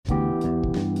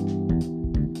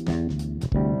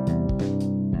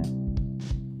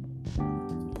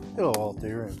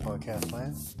there in podcast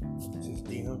land. This is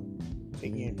Dino,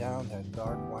 taking you down that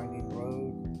dark, winding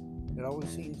road that always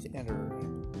seems to enter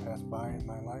and pass by in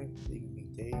my life, leaving me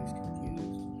dazed,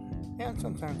 confused, and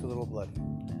sometimes a little bloody.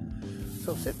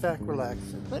 So sit back, relax,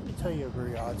 and let me tell you a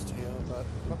very odd tale about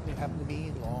something that happened to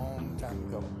me a long time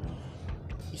ago.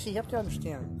 You see, you have to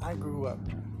understand, I grew up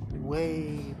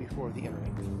way before the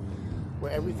internet,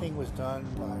 where everything was done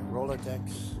by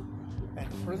Rolodex. And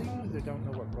for those of you that don't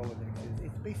know what Rolodex is,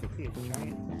 it's basically a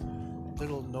giant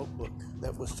little notebook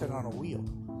that was set on a wheel.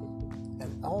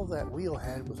 And all that wheel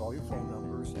had was all your phone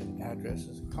numbers and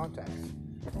addresses and contacts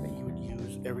that you would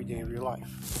use every day of your life.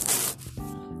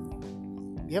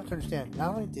 You have to understand,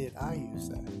 not only did I use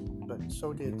that, but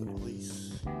so did the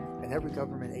police and every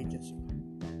government agency.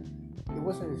 It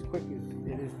wasn't as quick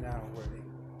as it is now, where they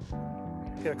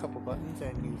hit a couple buttons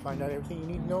and you find out everything you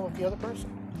need to know of the other person.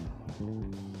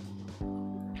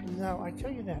 Now, I tell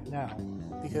you that now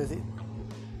because it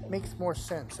makes more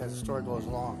sense as the story goes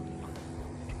along.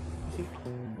 See,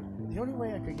 the only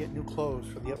way I could get new clothes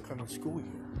for the upcoming school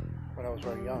year, when I was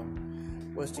very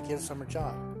young, was to get a summer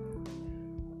job.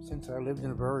 Since I lived in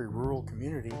a very rural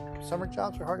community, summer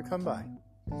jobs are hard to come by.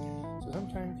 So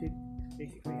sometimes you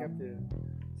basically have to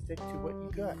stick to what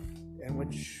you got, and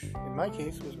which, in my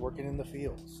case, was working in the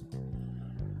fields.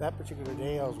 That particular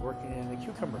day, I was working in the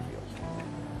cucumber fields.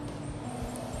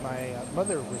 My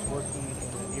mother was working in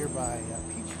a nearby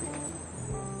peach field,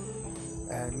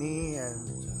 and me and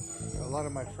a lot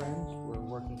of my friends were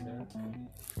working there.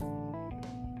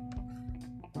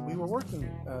 We were working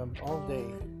all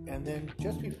day, and then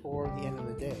just before the end of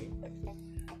the day,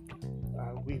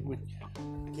 we would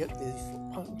get these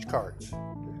punch cards,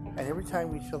 and every time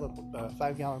we'd fill up a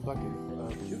 5-gallon bucket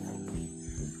of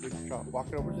cucumbers, we'd walk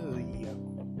it over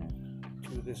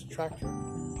to this tractor,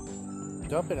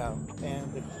 dump it out,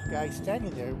 and the guy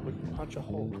standing there would punch a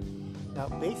hole. Now,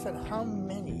 based on how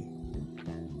many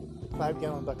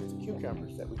 5-gallon buckets of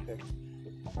cucumbers that we picked,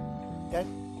 that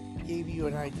gave you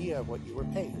an idea of what you were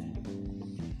paid.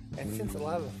 And since a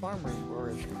lot of the farmers were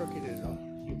as crooked as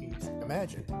you can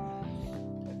imagine,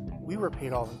 we were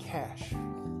paid all in cash.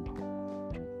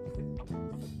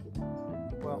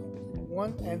 Well,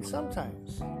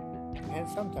 sometimes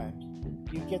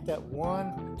you get that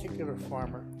one particular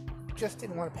farmer just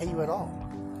didn't want to pay you at all.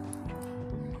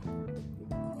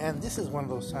 And this is one of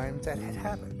those times that had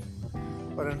happened.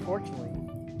 But unfortunately,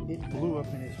 it blew up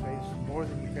in his face more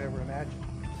than you could ever imagine.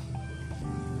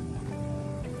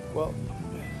 Well,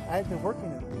 I had been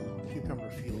working in the cucumber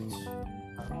fields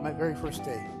my very first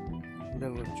day,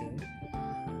 middle of June.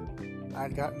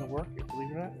 I'd gotten to work,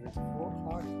 believe it or not, it was 4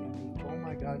 o'clock in the, oh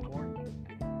my God, morning.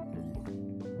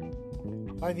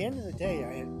 By the end of the day,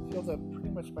 I had filled up pretty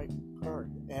much my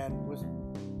card and was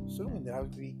assuming that I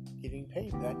would be getting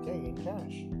paid that day in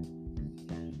cash.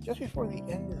 Just before the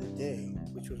end of the day,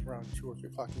 which was around 2 or 3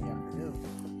 o'clock in the afternoon,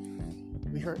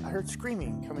 I heard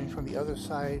screaming coming from the other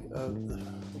side of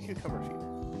the cucumber field.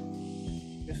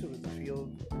 This was the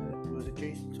field that was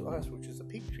adjacent to us, which is the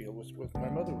peach field, which my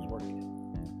mother was working in.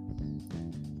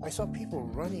 I saw people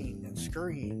running and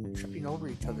scurrying, tripping over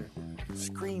each other,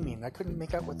 screaming. I couldn't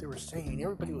make out what they were saying.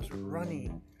 Everybody was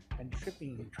running and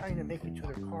tripping and trying to make it to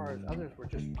their cars. Others were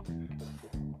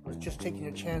just taking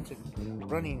a chance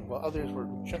and running, while others were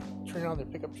turning on their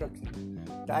pickup trucks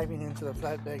and diving into the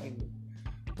flatbed and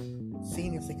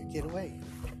seeing if they could get away.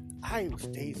 I was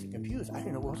dazed and confused. I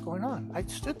didn't know what was going on. I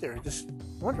stood there just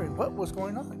wondering what was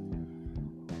going on.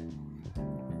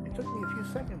 It took me a few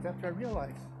seconds after I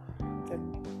realized that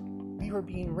we were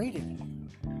being raided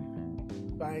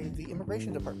by the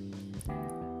immigration department.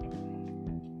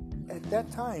 At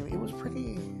that time, it was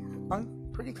pretty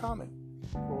common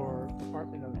for the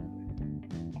Department of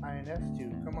INS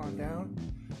to come on down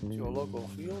to a local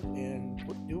field and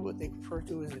do what they refer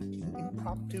to as an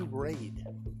impromptu raid.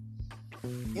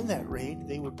 In that raid,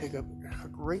 they would pick up a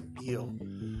great deal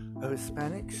of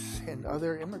Hispanics and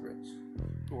other immigrants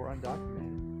who were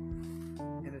undocumented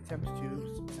in attempts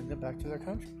to send them back to their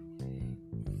country.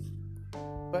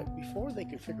 But before they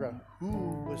could figure out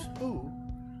who was who,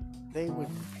 they would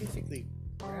basically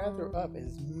gather up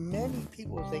as many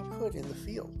people as they could in the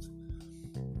fields.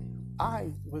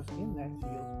 I was in that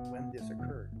field when this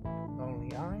occurred. Not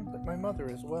only I, but my mother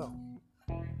as well.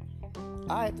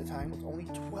 I, at the time, was only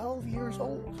 12 years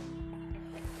old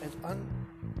and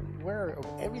unaware of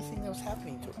everything that was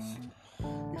happening to us.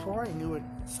 Before I knew it,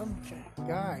 some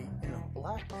guy in a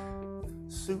black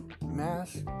suit,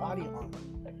 mask, body armor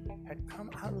had come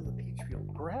out of the peach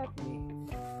field, grabbed me,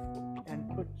 and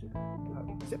put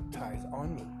zip ties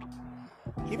on me.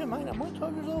 Keep in mind, I'm only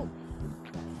 12 years old.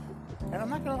 And I'm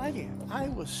not going to lie to you, I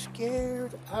was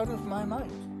scared out of my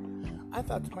mind. I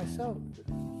thought to myself,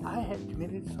 I had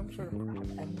committed some sort of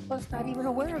crime and was not even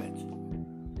aware of it.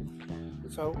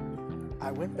 So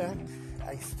I went back,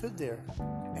 I stood there,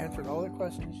 answered all their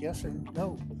questions, yes and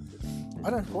no.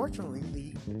 But unfortunately,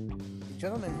 the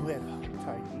gentleman who had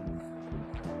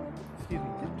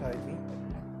zip-tied me,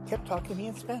 kept talking to me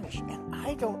in Spanish, and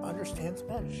I don't understand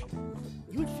Spanish.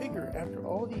 You'd figure after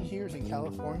all these years in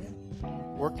California,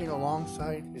 working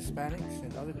alongside Hispanics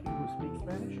and other people who speak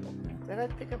Spanish, that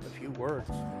I'd pick up a few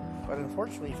words. But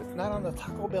unfortunately, if it's not on the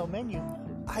Taco Bell menu,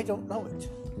 I don't know it.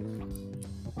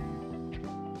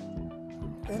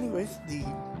 Anyways,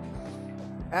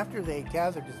 after they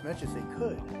gathered as much as they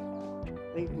could,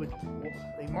 they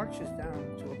marched us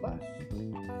down to a bus.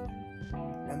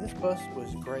 And this bus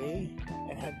was gray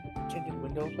and had tinted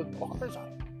windows with bars on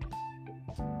it.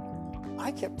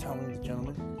 I kept telling the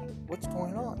gentleman, what's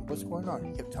going on? What's going on?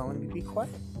 He kept telling me to be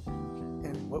quiet.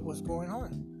 And what was going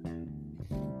on?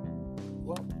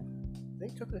 Well, they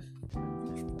took us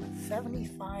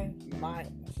 75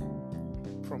 miles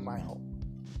from my home.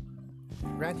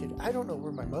 Granted, I don't know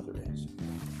where my mother is.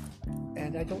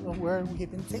 And I don't know where we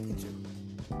had been taken to.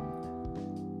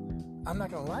 I'm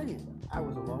not going to lie to you. I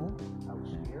was alone. I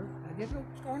was scared. I didn't know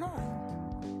what was going on.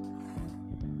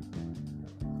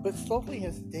 But slowly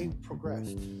as the day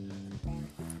progressed,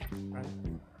 right,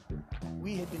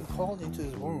 we had been called into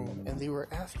this room and they were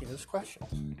asking us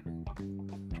questions.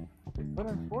 But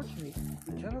unfortunately,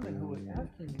 the gentleman who was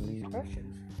asking me these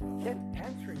questions kept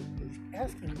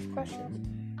asking these questions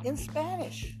in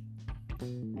Spanish.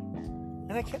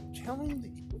 And I kept telling the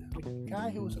guy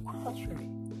who was across from me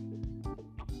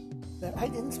that I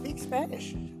didn't speak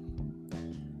Spanish.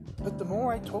 But the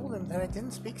more I told him that I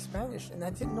didn't speak Spanish and I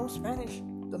didn't know Spanish,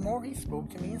 the more he spoke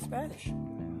to me in Spanish.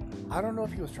 I don't know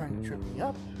if he was trying to trip me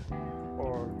up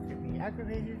or get me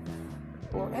aggravated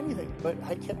or anything, but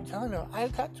I kept telling him. I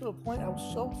got to a point I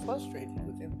was so frustrated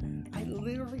with him, I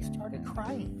literally started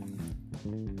crying.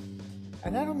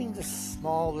 And I don't mean just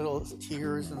small little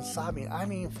tears and sobbing. I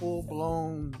mean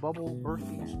full-blown bubble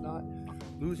bursting snot,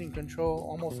 losing control,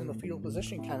 almost in the fetal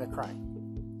position kind of crying.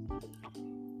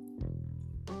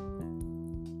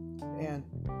 And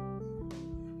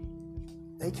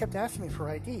they kept asking me for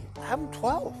ID. I'm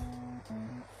 12.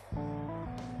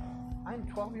 I'm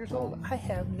 12 years old. I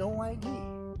have no ID.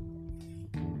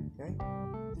 Okay?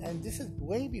 And this is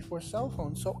way before cell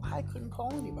phones, so I couldn't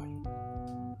call anybody.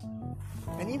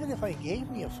 And even if I gave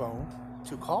me a phone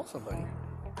to call somebody,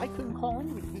 I couldn't call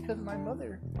anybody because my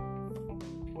mother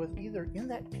was either in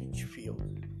that peach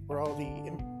field where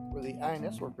the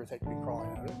INS workers had to be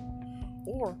crawling out of,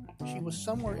 or she was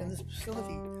somewhere in this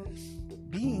facility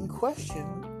being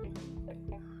questioned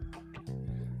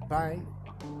by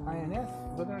INS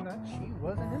whether or not she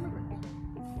was an immigrant.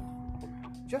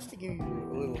 Just to give you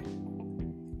a little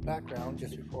background,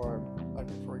 just before I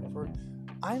refer you further,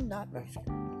 I'm not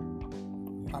Mexican.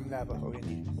 I'm Navajo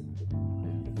Indian.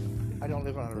 I don't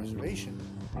live on a reservation.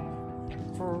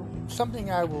 For something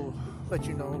I will let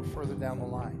you know further down the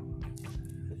line.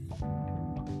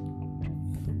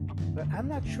 But I'm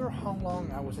not sure how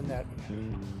long I was in that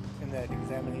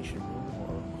examination room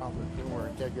or conference room or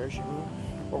interrogation room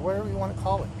or whatever you want to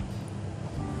call it.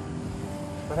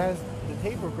 But as the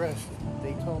day progressed,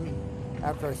 they told me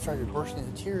after I started bursting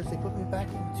into tears, they put me back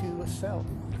into a cell.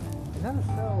 And not a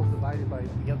cell divided by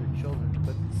the other children,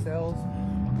 but cells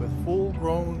with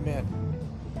full-grown men.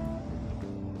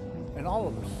 And all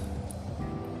of us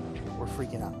were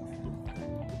freaking out.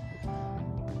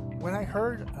 When I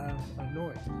heard a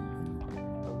noise,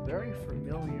 a very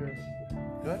familiar,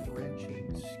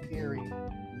 gut-wrenching, scary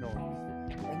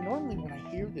noise. And normally when I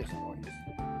hear this noise,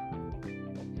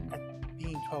 at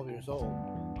being 12 years old,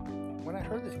 when I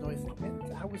heard this noise, it meant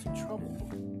I was in trouble.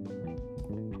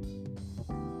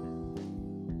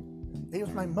 It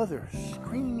was my mother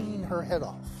screaming her head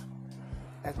off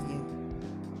at the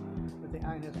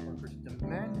INS workers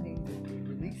demanding that they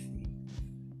release me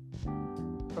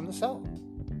from the cell.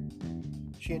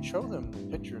 She had shown them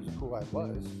pictures of who I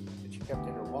was that she kept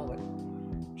in her wallet.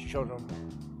 She showed them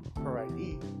her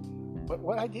ID. But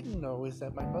what I didn't know is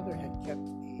that my mother had kept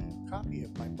a copy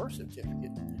of my birth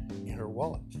certificate in her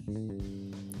wallet.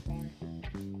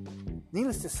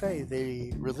 Needless to say,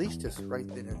 they released us right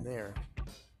then and there.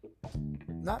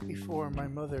 Not before my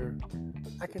mother,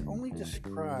 I can only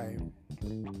describe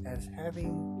as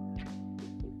having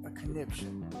a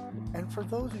conniption. And for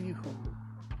those of you who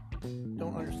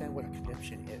don't understand what a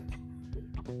conniption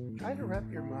is, try to wrap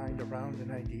your mind around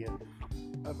an idea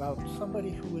about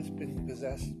somebody who has been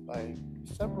possessed by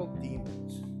several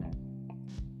demons.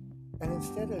 And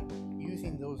instead of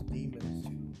using those demons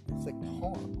to inflict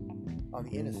harm on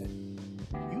the innocent,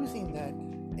 using that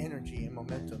energy and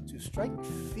momentum to strike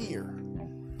fear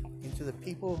into the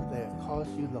people that have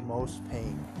caused you the most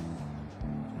pain.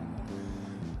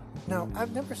 Now,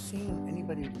 I've never seen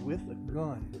anybody with a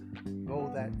gun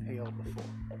go that pale before.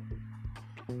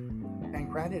 And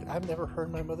granted, I've never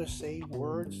heard my mother say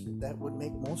words that would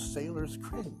make most sailors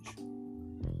cringe.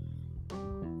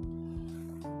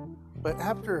 But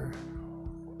after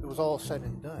it was all said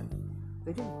and done,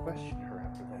 they didn't question her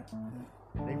after that.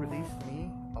 They released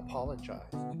me,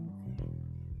 apologized.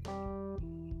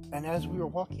 And as we were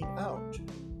walking out,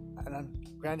 and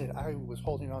granted, I was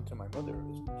holding on to my mother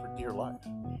for dear life.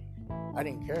 I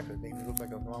didn't care if it made me look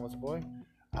like a mama's boy.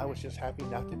 I was just happy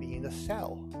not to be in a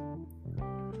cell.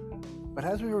 But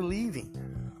as we were leaving,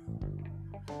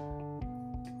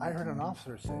 I heard an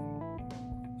officer say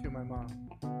to my mom,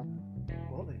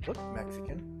 "Well, they look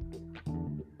Mexican."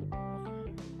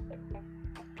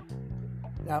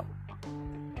 Now,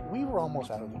 we were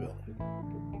almost out of the building.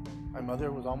 My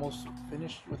mother was almost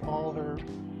finished with all her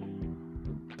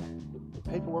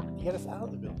paperwork to get us out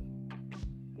of the building.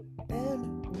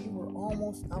 And we were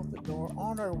almost out the door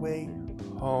on our way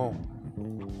home.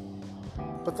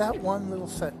 But that one little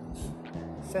sentence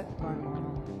set my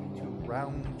mom into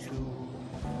round two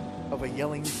of a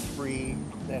yelling spree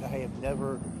that I have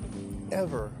never,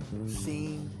 ever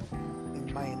seen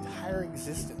in my entire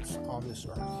existence on this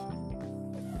earth.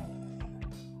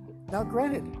 Now,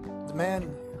 granted, the man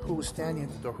who was standing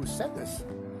at the door who said this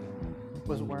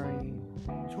was wearing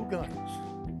 2 guns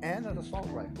and an assault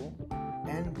rifle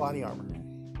and body armor.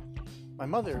 My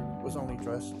mother was only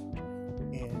dressed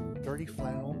in dirty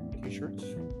flannel t-shirts,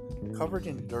 covered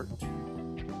in dirt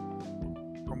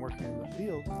from working in the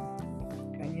field,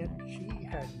 and yet she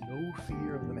had no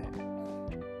fear of the man.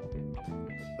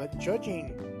 But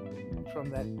judging from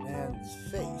that man's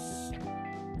face,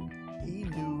 he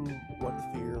knew what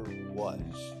fear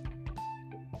was.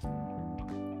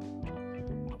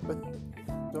 But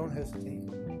don't hesitate.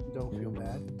 Don't feel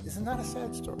bad. This is not a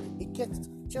sad story. It gets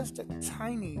just a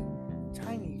tiny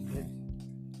bit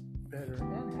better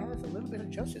and has a little bit of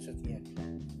justice at the end.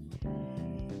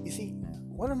 You see,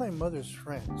 one of my mother's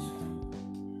friends,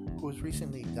 who was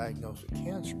recently diagnosed with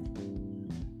cancer,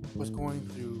 was going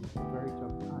through a very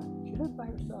tough time. She lived by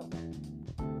herself.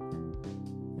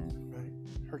 Right?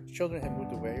 Her children had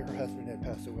moved away. Her husband had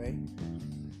passed away.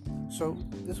 So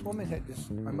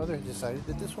my mother had decided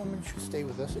that this woman should stay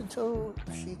with us until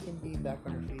she can be back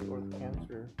on her feet, or the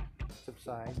cancer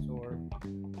subsides, or,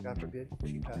 God forbid,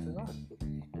 she passes on.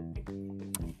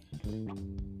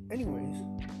 Anyways,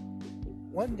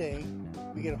 one day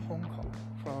we get a phone call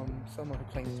from someone who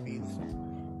claims to be this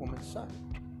woman's son.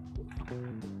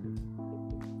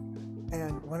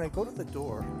 And when I go to the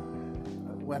door,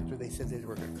 after they said they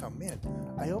were going to come in,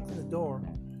 I open the door,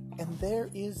 and there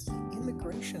is the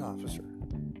immigration officer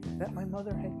that my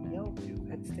mother had yelled to,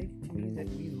 had stated to me that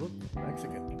we looked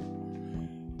Mexican.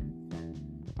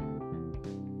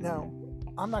 Now,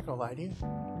 I'm not going to lie to you.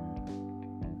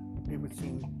 It would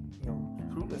seem,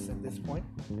 fruitless at this point.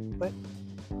 But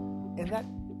in that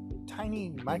tiny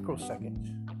microsecond,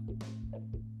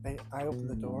 I opened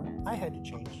the door. I had to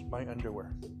change my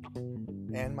underwear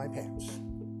and my pants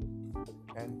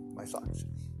and my socks.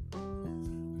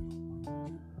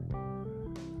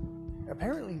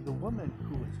 Apparently, the woman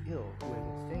who was ill, who had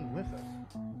been staying with us,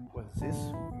 was this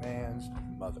man's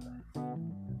mother.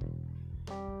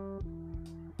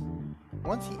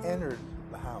 Once he entered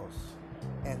the house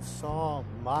and saw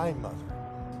my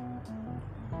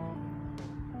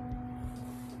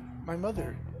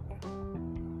mother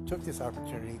took this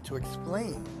opportunity to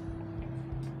explain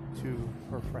to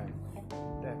her friend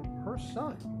that her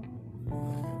son,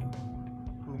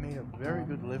 who made a very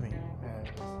good living as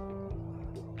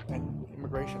an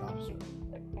immigration officer,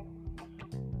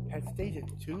 had stated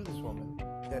to this woman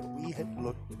that we had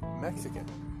looked Mexican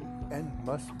and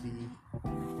must be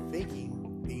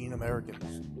faking being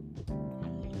Americans.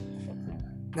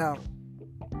 Now,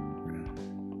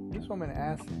 this woman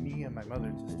asked me and my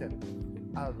mother to step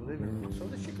out of the living room so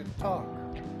that she could talk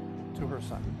to her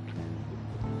son.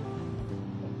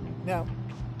 Now,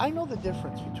 I know the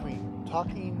difference between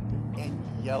talking and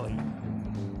yelling.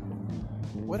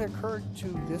 What occurred to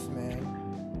this man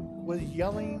was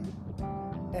yelling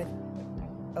at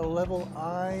a level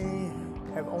I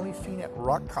have only seen at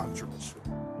rock concerts,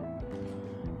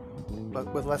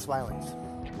 but with less violence.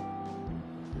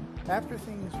 After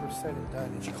things were said and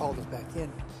done and she called us back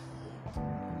in,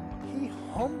 he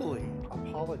humbly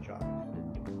apologized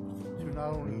to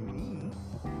not only me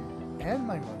and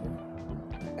my mother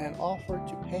and offered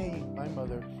to pay my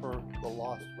mother for the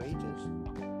lost wages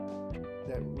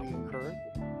that we incurred.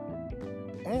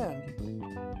 And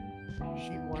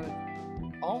she wanted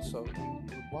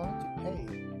to pay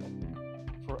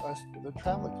for us the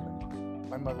travel expenses.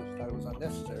 My mother thought it was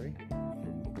unnecessary,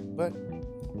 but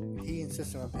he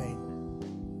insisted on paying.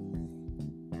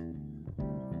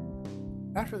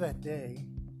 After that day,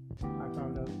 I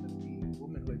found out that the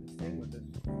woman who had been staying with us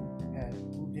had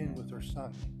moved in with her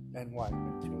son and wife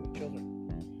and 2 other children.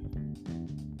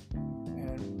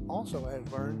 And also I had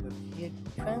learned that he had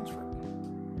transferred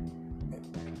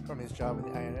from his job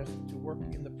in the INS to work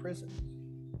in the prison.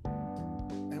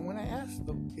 And when I asked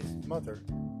his mother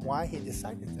why he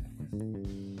decided that,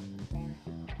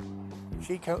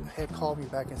 she had called me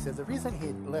back and said the reason he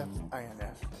had left INS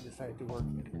and decided to work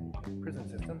in the prison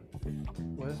system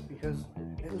was because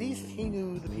at least he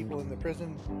knew the people in the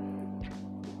prison.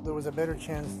 There was a better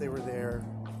chance they were there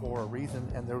for a reason,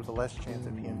 and there was a less chance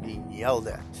of him being yelled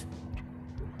at.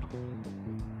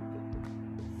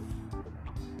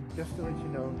 Just to let you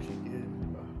know, she did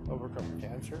overcome her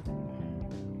cancer.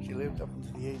 She lived up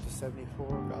until the age of 74.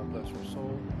 God bless her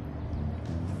soul.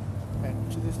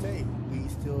 And to this day, we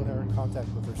still are in contact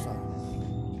with her son.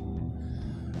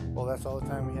 Well, that's all the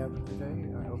time we have for today.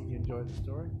 I hope you enjoyed the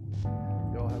story.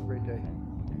 You all have a great day.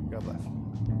 God bless.